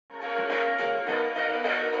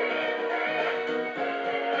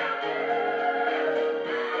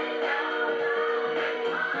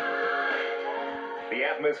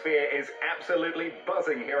atmosphere is absolutely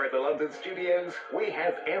buzzing here at the London studios. We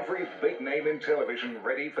have every big name in television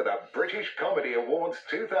ready for the British Comedy Awards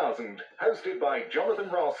 2000, hosted by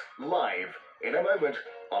Jonathan Ross, live in a moment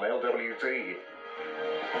on LWT.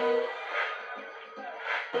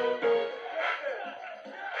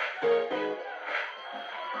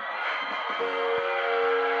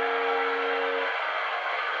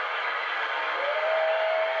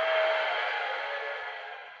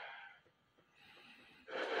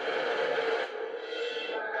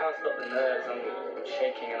 Can't stop the nerves, I'm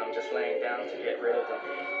shaking and I'm just laying down to get rid of them.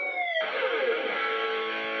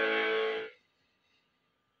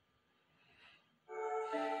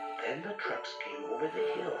 Then the trucks came over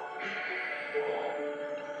the hill.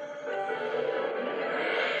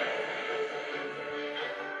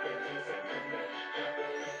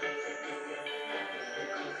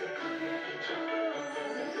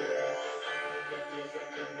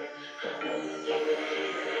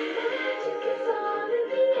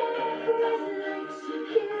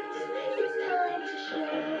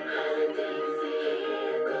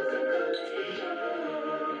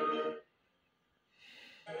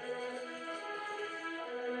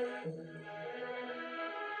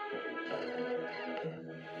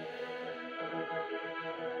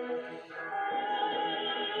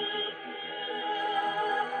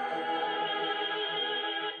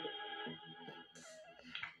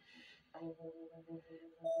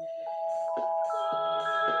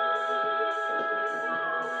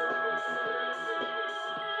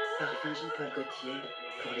 Parfum Jean-Paul Gaultier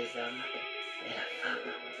pour les hommes et la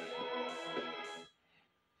femme.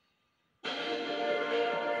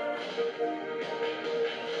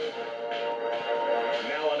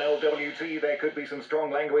 Now on LWT, there could be some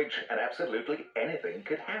strong language, and absolutely anything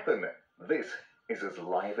could happen. This is as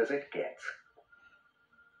live as it gets.